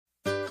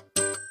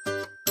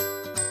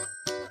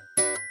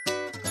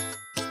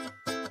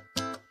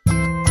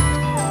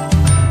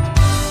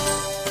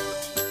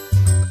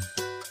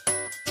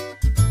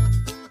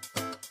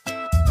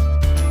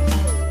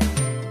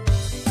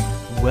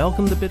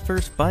Welcome to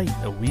Bitverse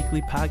Byte, a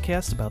weekly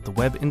podcast about the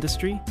web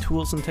industry,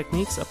 tools and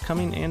techniques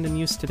upcoming and in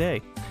use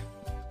today.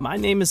 My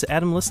name is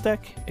Adam Listek,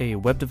 a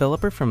web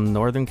developer from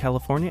Northern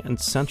California and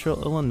Central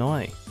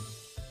Illinois.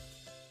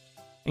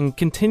 And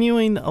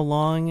continuing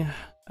along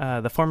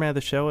the format of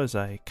the show as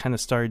I kind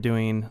of started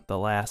doing the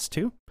last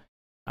two,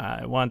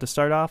 I wanted to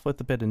start off with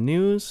a bit of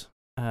news,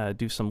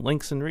 do some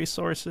links and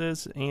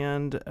resources,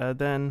 and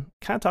then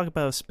kind of talk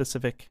about a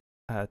specific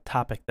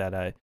topic that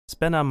it's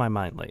been on my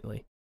mind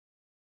lately.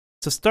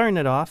 So starting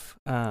it off,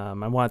 I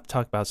want to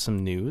talk about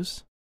some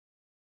news.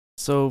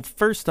 So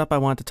first up, I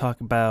want to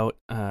talk about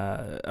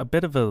a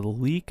bit of a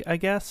leak, I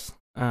guess,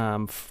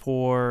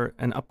 for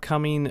an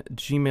upcoming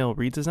Gmail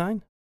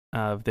redesign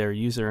of their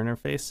user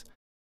interface.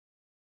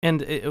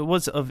 And it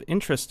was of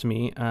interest to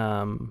me,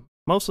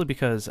 mostly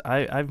because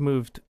I've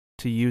moved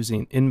to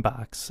using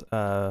Inbox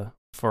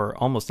for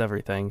almost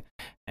everything.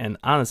 And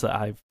honestly,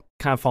 I've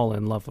kind of fallen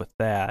in love with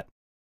that.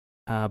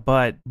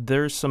 But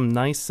there's some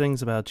nice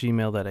things about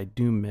Gmail that I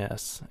do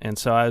miss. And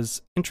so I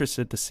was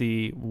interested to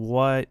see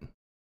what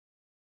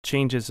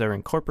changes they're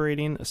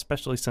incorporating,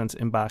 especially since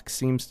Inbox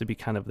seems to be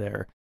kind of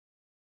their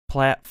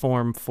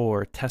platform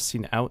for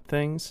testing out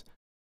things.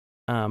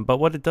 But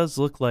what it does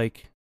look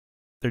like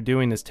they're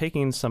doing is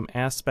taking some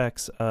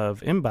aspects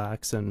of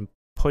Inbox and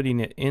putting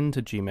it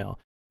into Gmail.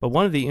 But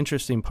one of the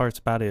interesting parts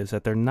about it is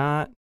that they're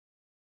not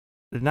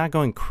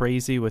going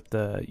crazy with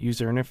the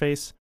user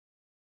interface.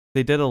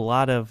 They did a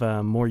lot of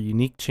more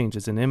unique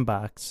changes in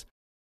Inbox,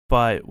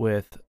 but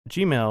with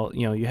Gmail,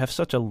 you have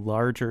such a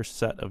larger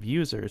set of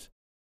users,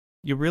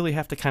 you really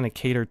have to kind of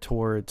cater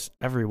towards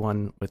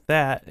everyone with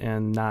that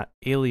and not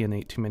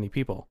alienate too many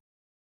people.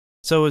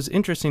 So it was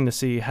interesting to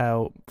see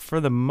how, for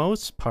the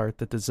most part,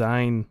 the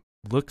design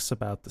looks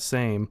about the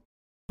same,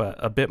 but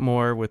a bit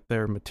more with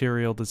their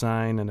material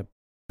design and a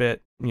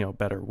bit,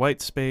 better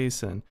white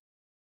space and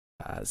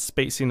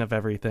spacing of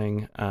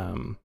everything.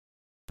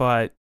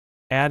 But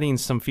adding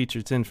some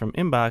features in from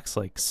Inbox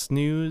like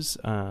snooze,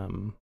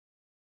 and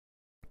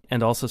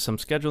also some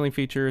scheduling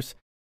features.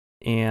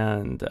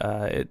 And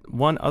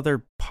one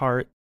other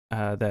part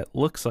that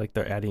looks like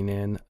they're adding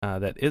in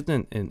that is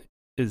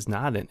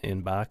not in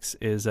Inbox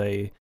is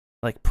a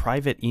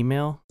private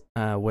email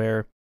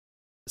where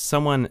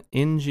someone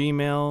in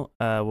Gmail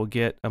will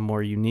get a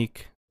more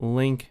unique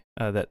link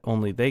that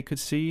only they could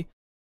see,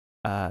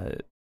 or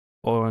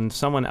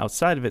someone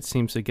outside of it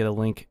seems to get a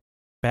link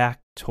back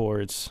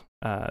towards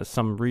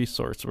some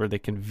resource where they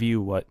can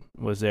view what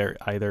was there,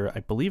 either,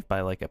 I believe, by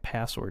a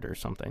password or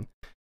something.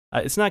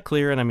 It's not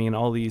clear, and I mean,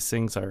 all these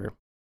things are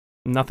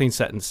nothing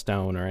set in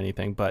stone or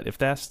anything, but if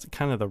that's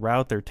kind of the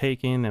route they're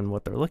taking and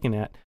what they're looking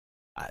at,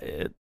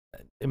 it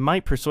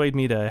might persuade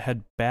me to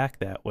head back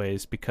that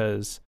ways,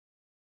 because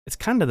it's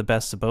kind of the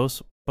best of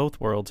both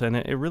worlds, and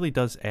it really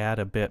does add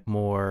a bit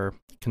more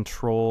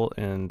control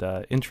and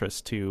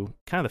interest to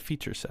kind of the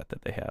feature set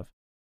that they have.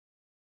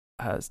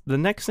 The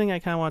next thing I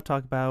kind of want to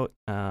talk about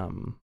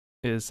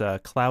is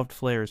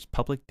Cloudflare's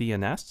public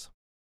DNS.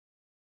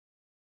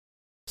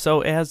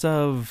 So as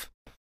of,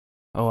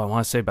 I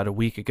want to say about a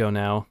week ago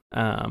now,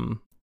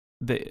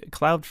 the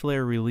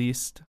Cloudflare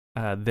released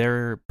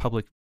their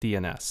public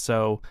DNS.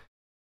 So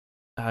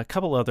a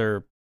couple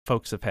other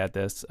folks have had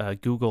this,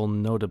 Google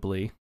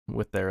notably,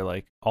 with their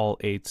all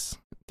 8s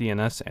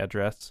DNS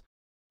address,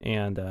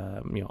 and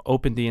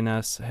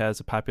OpenDNS has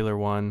a popular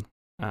one.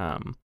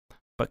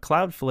 But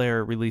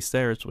Cloudflare released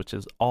theirs, which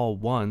is all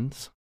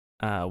ones,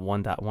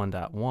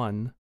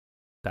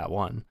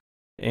 1.1.1.1.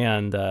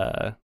 And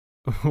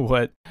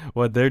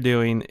what they're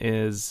doing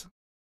is,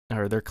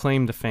 or their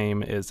claim to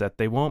fame is that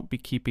they won't be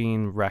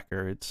keeping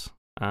records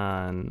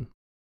on,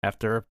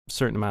 after a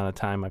certain amount of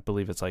time, I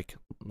believe it's a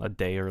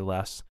day or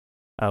less,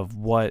 of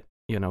what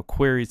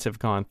queries have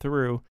gone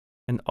through,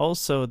 and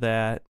also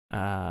that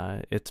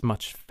it's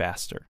much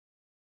faster.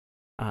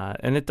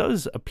 And it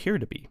does appear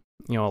to be.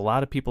 A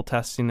lot of people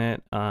testing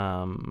it,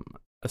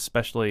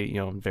 especially,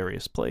 in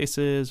various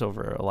places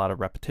over a lot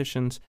of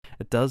repetitions.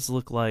 It does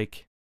look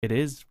like it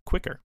is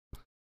quicker.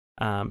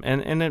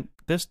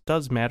 This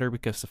does matter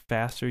because the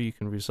faster you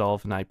can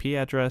resolve an IP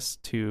address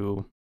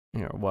to,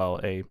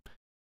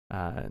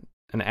 an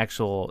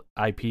actual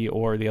IP,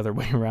 or the other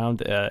way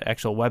around,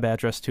 actual web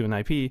address to an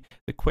IP,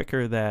 the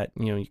quicker that,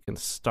 you can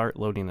start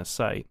loading a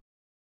site.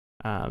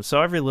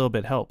 So every little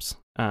bit helps.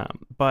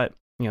 But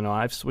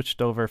I've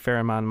switched over a fair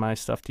amount of my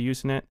stuff to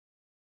using it.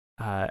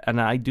 And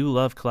I do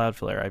love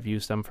Cloudflare. I've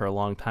used them for a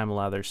long time, a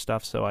lot of their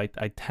stuff. So I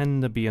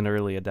tend to be an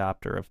early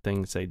adopter of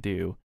things they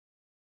do.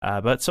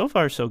 But so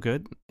far, so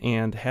good.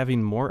 And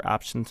having more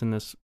options in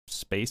this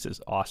space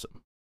is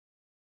awesome.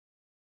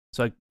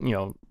 So I,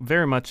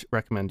 very much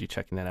recommend you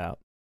checking it out.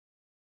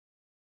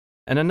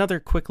 And another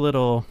quick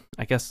little,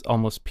 I guess,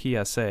 almost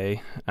PSA.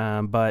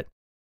 But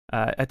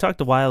I talked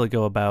a while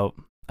ago about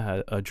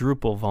a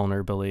Drupal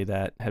vulnerability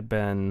that had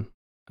been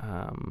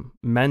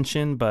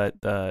mentioned, but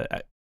the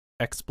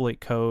exploit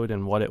code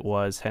and what it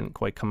was hadn't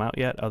quite come out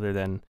yet, other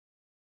than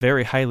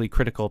very highly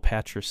critical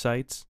patch your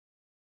sites.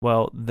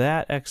 Well,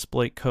 that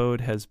exploit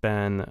code has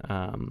been,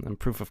 and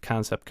proof of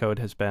concept code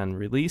has been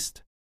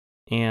released,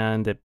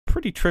 and it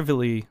pretty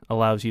trivially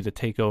allows you to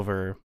take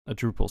over a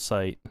Drupal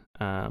site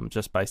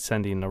just by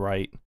sending the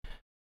right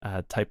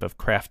type of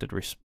crafted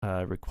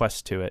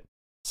request to it.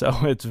 So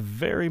it's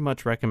very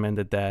much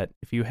recommended that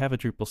if you have a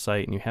Drupal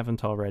site and you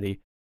haven't already,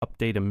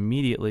 update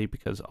immediately,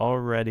 because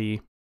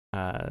already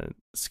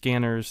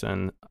scanners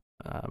and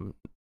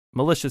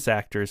malicious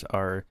actors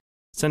are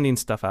sending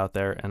stuff out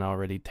there and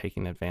already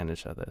taking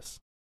advantage of this.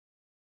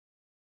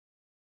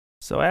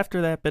 So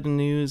after that bit of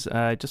news,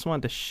 I just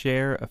wanted to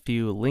share a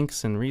few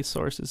links and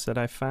resources that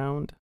I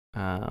found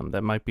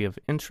that might be of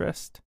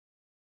interest.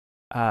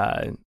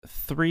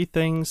 3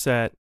 things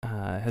that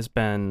has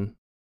been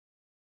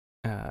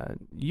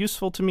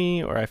useful to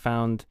me, or I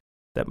found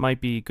that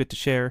might be good to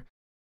share.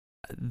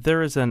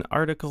 There is an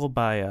article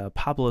by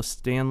Pablo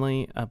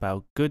Stanley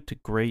about good to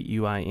great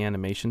UI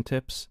animation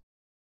tips,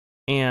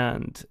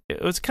 and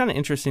it was kind of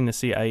interesting to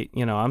see.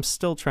 I'm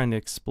still trying to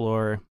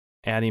explore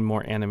adding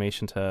more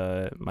animation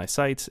to my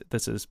sites.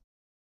 This is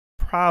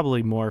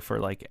probably more for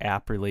like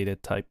app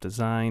related type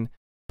design,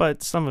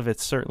 but some of it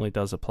certainly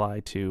does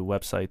apply to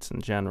websites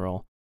in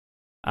general.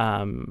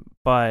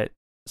 But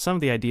some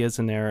of the ideas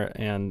in there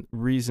and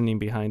reasoning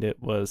behind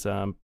it was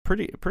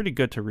pretty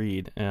good to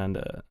read.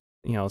 And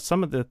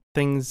some of the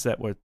things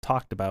that were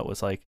talked about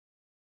was like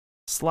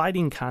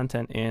sliding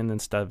content in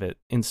instead of it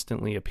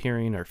instantly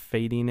appearing or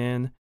fading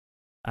in.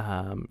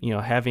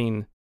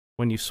 Having,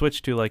 when you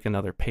switch to like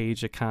another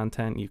page of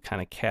content, you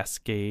kind of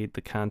cascade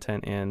the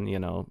content in,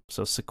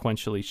 so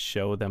sequentially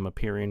show them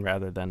appearing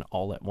rather than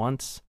all at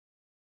once.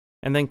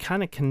 And then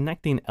kind of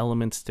connecting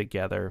elements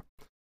together.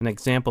 An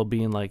example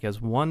being like,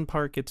 as one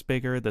part gets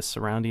bigger, the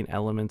surrounding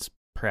elements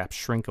perhaps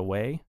shrink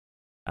away,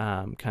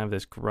 kind of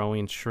this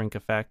growing shrink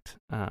effect.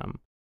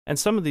 And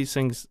some of these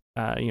things,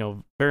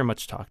 very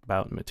much talked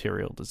about in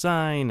material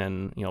design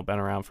and, been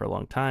around for a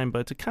long time,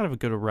 but it's a kind of a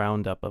good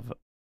roundup of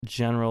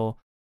general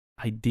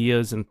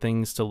ideas and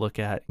things to look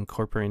at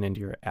incorporating into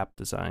your app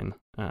design.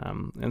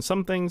 And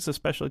some things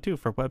especially too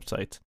for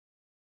websites.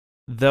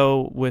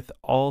 Though with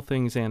all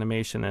things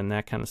animation and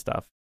that kind of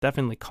stuff,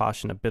 definitely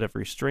caution a bit of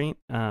restraint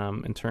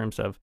in terms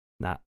of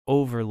not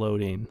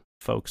overloading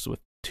folks with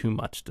too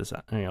much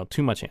design,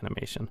 too much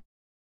animation.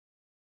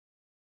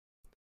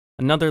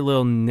 Another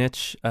little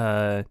niche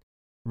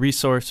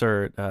resource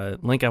or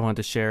link I wanted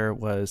to share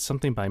was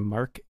something by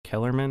Mark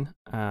Kellerman,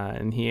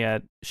 and he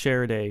had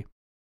shared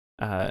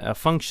a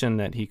function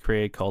that he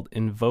created called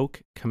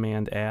invoke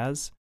command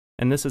as,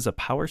 and this is a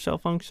PowerShell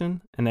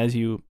function. And as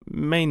you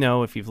may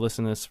know, if you've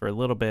listened to this for a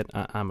little bit,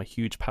 I'm a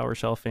huge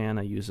PowerShell fan.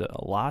 I use it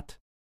a lot.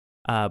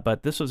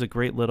 But this was a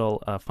great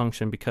little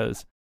function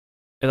because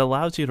it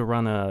allows you to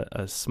run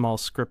a small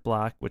script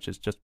block, which is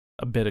just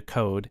a bit of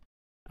code,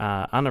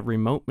 on a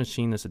remote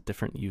machine as a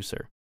different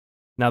user.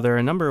 Now, there are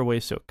a number of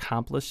ways to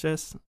accomplish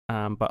this,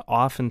 but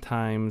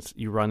oftentimes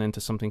you run into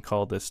something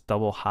called this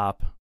double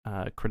hop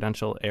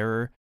credential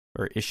error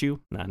or issue,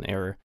 not an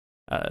error.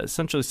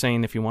 Essentially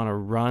saying if you want to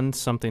run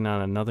something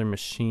on another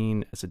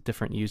machine as a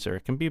different user,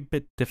 it can be a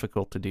bit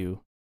difficult to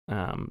do.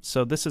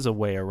 So this is a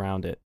way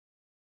around it.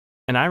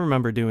 And I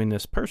remember doing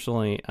this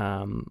personally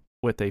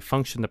with a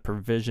function to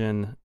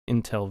provision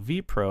Intel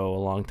vPro a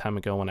long time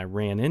ago when I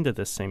ran into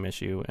this same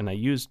issue, and I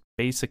used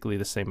basically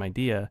the same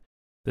idea.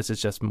 This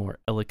is just more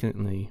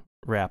elegantly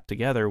wrapped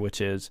together,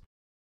 which is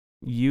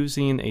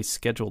using a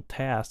scheduled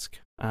task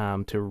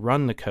to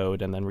run the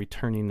code and then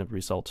returning the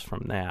results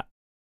from that.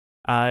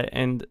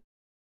 And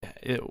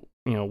it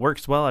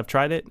works well. I've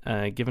tried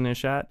it, given it a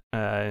shot,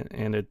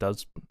 and it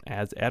does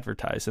as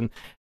advertised. And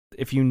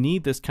if you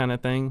need this kind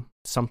of thing,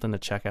 something to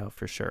check out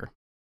for sure.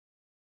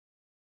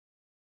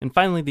 And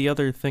finally, the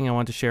other thing I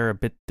want to share, a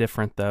bit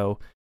different though,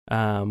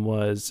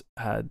 was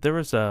there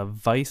was a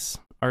Vice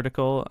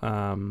article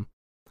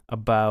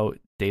about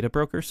data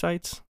broker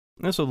sites.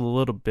 This was a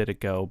little bit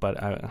ago,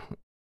 but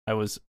I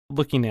was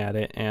looking at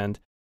it, and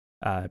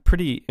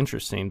pretty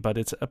interesting. But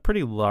it's a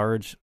pretty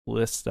large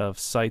list of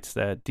sites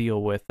that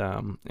deal with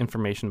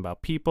information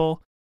about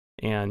people,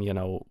 and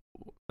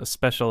a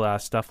special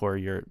stuff where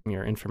your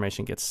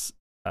information gets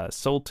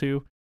sold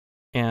to,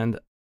 and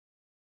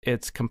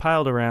it's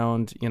compiled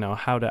around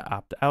how to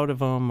opt out of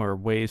them or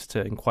ways to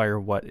inquire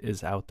what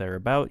is out there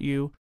about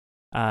you.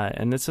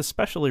 And it's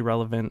especially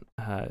relevant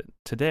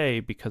today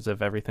because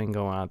of everything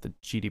going on with the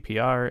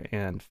GDPR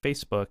and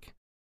Facebook.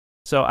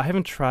 So I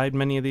haven't tried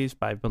many of these,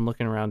 but I've been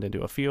looking around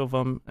into a few of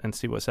them and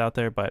see what's out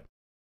there. But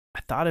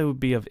I thought it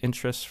would be of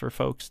interest for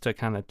folks to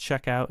kind of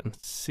check out and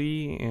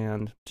see,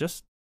 and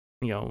just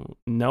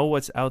know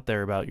what's out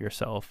there about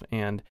yourself,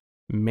 and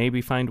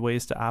maybe find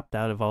ways to opt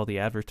out of all the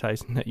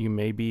advertising that you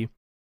may be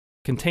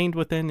contained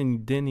within and you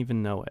didn't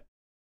even know it.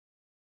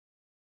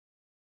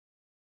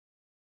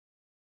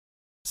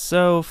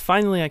 So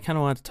finally, I kind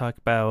of want to talk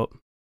about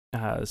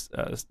a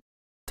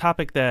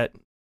topic that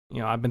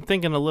I've been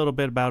thinking a little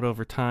bit about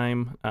over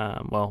time.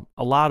 Well,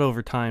 a lot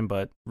over time,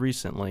 but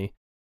recently,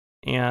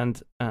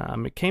 and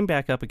it came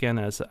back up again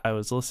as I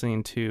was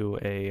listening to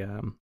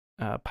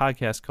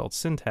podcast called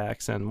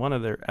Syntax, and one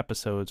of their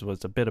episodes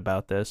was a bit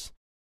about this,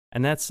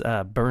 and that's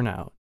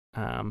burnout.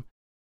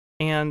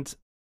 And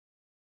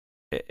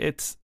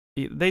it's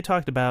they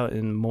talked about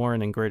in more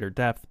and in greater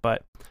depth,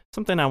 but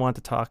something I want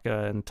to talk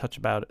and touch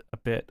about a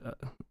bit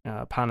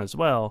upon as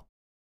well.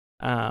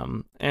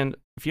 And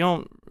if you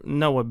don't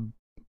know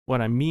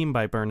what I mean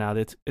by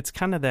burnout, it's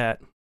kind of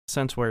that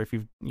sense where if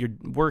you're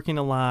working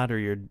a lot, or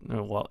you're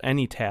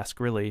any task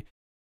really,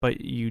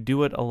 but you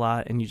do it a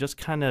lot and you just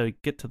kind of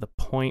get to the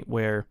point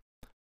where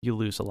you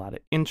lose a lot of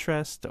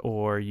interest,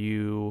 or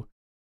you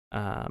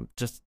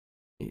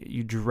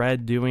you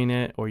dread doing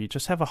it, or you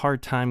just have a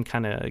hard time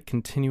kind of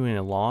continuing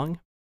along,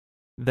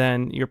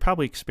 then you're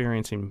probably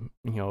experiencing,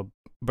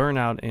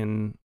 burnout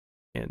in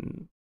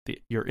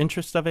your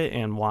interest of it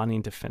and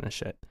wanting to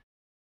finish it.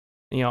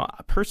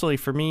 Personally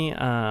for me,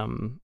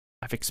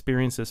 I've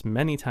experienced this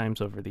many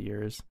times over the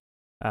years.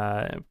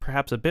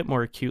 Perhaps a bit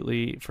more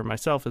acutely for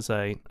myself, as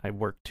I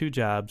work two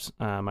jobs.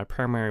 My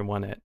primary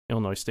one at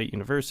Illinois State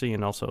University,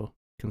 and also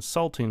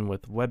consulting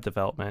with web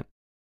development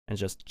and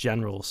just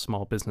general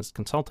small business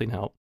consulting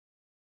help.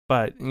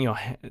 But,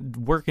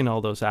 working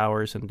all those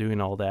hours and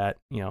doing all that,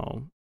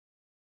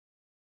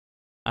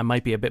 I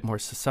might be a bit more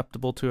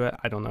susceptible to it.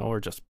 I don't know, or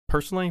just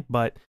personally.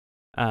 But,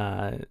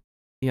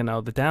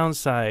 the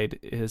downside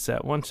is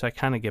that once I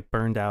kind of get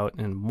burned out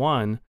in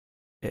one,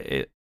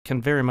 it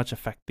can very much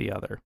affect the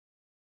other.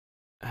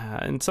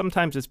 And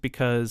sometimes it's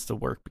because the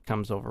work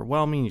becomes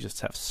overwhelming. You just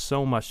have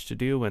so much to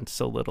do and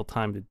so little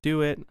time to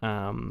do it.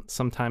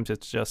 Sometimes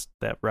it's just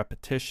that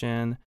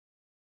repetition,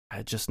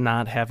 just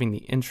not having the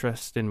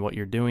interest in what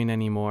you're doing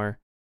anymore.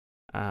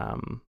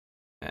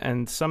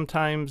 And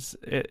sometimes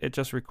it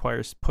just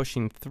requires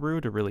pushing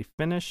through to really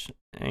finish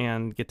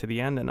and get to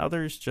the end, and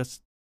others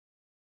just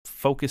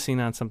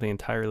focusing on something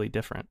entirely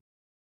different.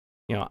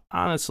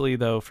 Honestly,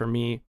 though, for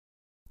me,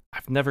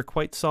 I've never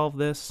quite solved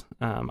this.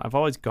 I've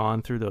always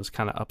gone through those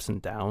kind of ups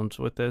and downs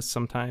with this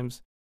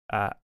sometimes.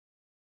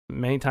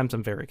 Many times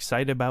I'm very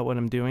excited about what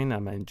I'm doing.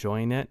 I'm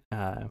enjoying it.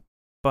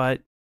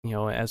 But,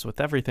 as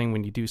with everything,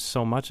 when you do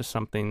so much of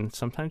something,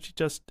 sometimes you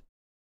just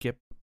get,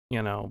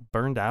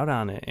 burned out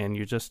on it. And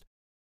you just,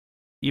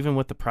 even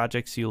with the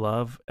projects you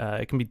love,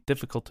 it can be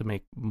difficult to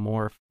make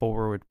more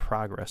forward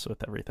progress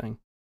with everything.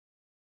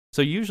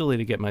 So usually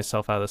to get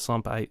myself out of the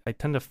slump, I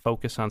tend to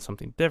focus on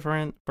something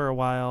different for a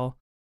while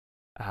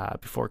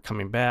before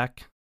coming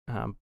back.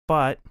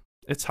 But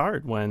it's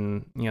hard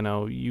when,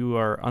 you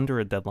are under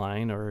a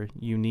deadline, or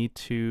you need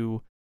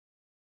to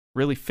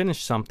really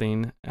finish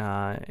something,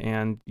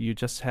 and you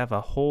just have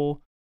a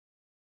whole,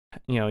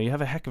 you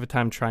have a heck of a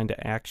time trying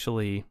to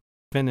actually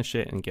finish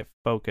it and get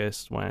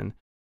focused when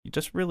you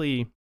just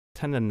really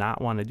tend to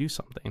not want to do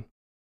something.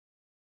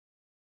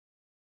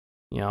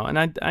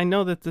 And I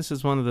know that this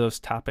is one of those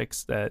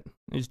topics that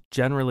is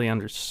generally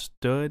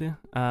understood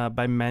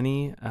by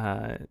many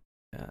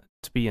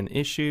to be an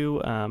issue,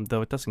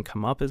 though it doesn't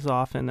come up as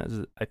often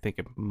as I think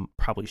it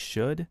probably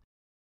should.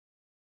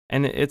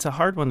 And it's a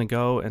hard one to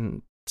go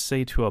and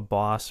say to a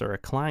boss or a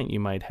client you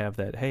might have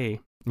that, hey,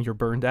 you're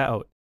burned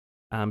out.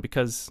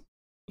 Because,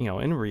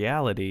 in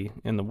reality,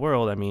 in the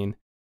world, I mean,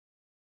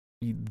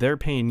 they're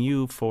paying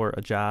you for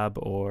a job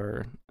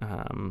or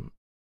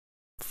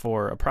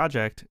for a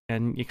project,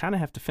 and you kind of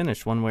have to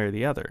finish one way or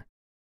the other.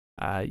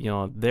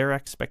 Their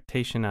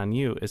expectation on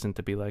you isn't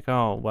to be like,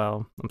 oh,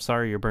 well, I'm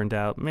sorry you're burned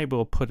out. Maybe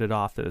we'll put it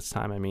off to this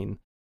time. I mean,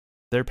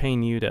 they're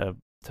paying you to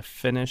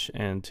finish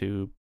and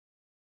to,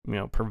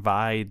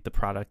 provide the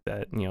product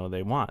that,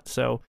 they want.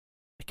 So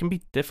it can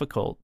be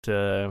difficult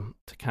to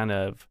kind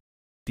of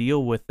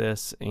deal with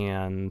this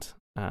and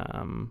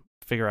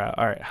figure out,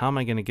 all right, how am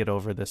I going to get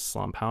over this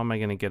slump? How am I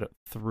going to get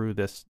through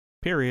this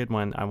period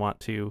when I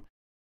want to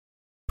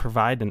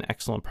provide an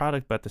excellent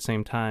product, but at the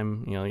same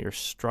time, you're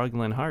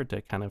struggling hard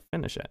to kind of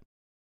finish it.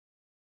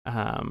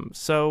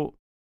 So,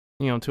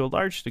 to a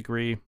large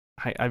degree,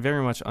 I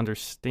very much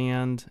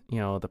understand,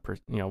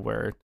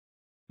 where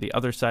the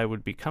other side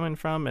would be coming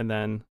from, and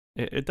then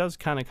it does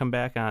kind of come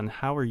back on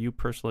how are you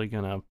personally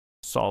going to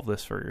solve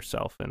this for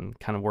yourself and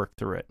kind of work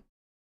through it.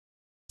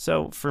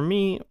 So for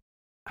me,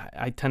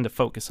 I tend to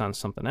focus on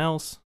something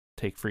else,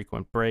 take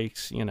frequent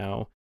breaks,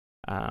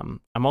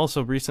 I'm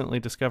also recently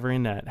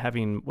discovering that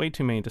having way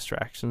too many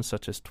distractions,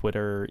 such as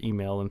Twitter,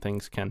 email, and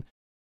things, can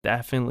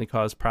definitely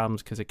cause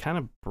problems because it kind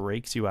of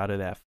breaks you out of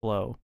that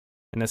flow.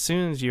 And as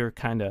soon as you're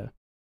kind of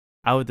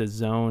out of the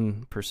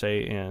zone, per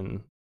se,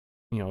 in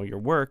your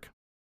work,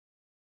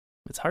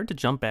 it's hard to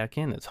jump back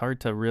in. It's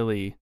hard to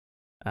really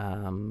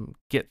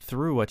get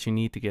through what you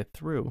need to get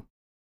through.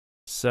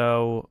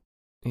 So,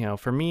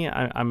 for me,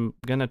 I'm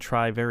going to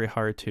try very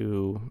hard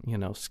to,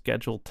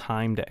 schedule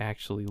time to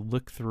actually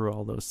look through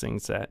all those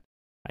things that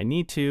I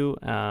need to,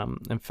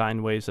 and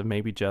find ways of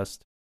maybe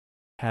just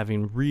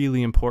having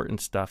really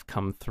important stuff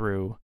come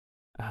through,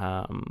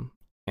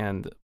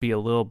 and be a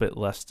little bit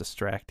less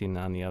distracting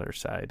on the other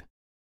side.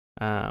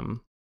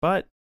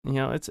 But,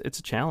 it's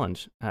a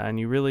challenge, and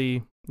you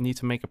really need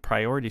to make a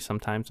priority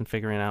sometimes in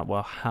figuring out,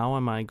 well, how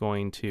am I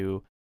going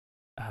to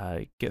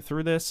get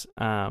through this?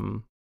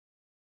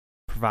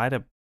 provide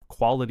a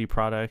quality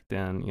product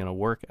and,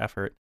 work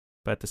effort,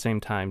 but at the same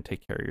time,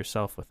 take care of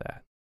yourself with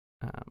that.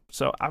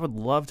 So I would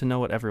love to know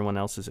what everyone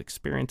else's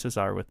experiences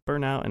are with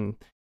burnout, and,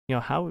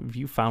 how have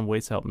you found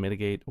ways to help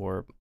mitigate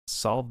or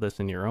solve this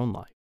in your own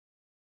life?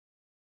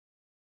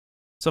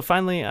 So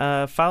finally,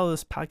 follow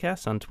this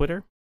podcast on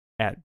Twitter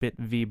at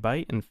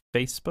BitVBite and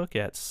Facebook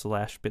at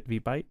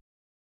 /BitVBite.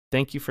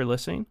 Thank you for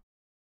listening,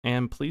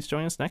 and please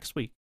join us next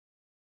week.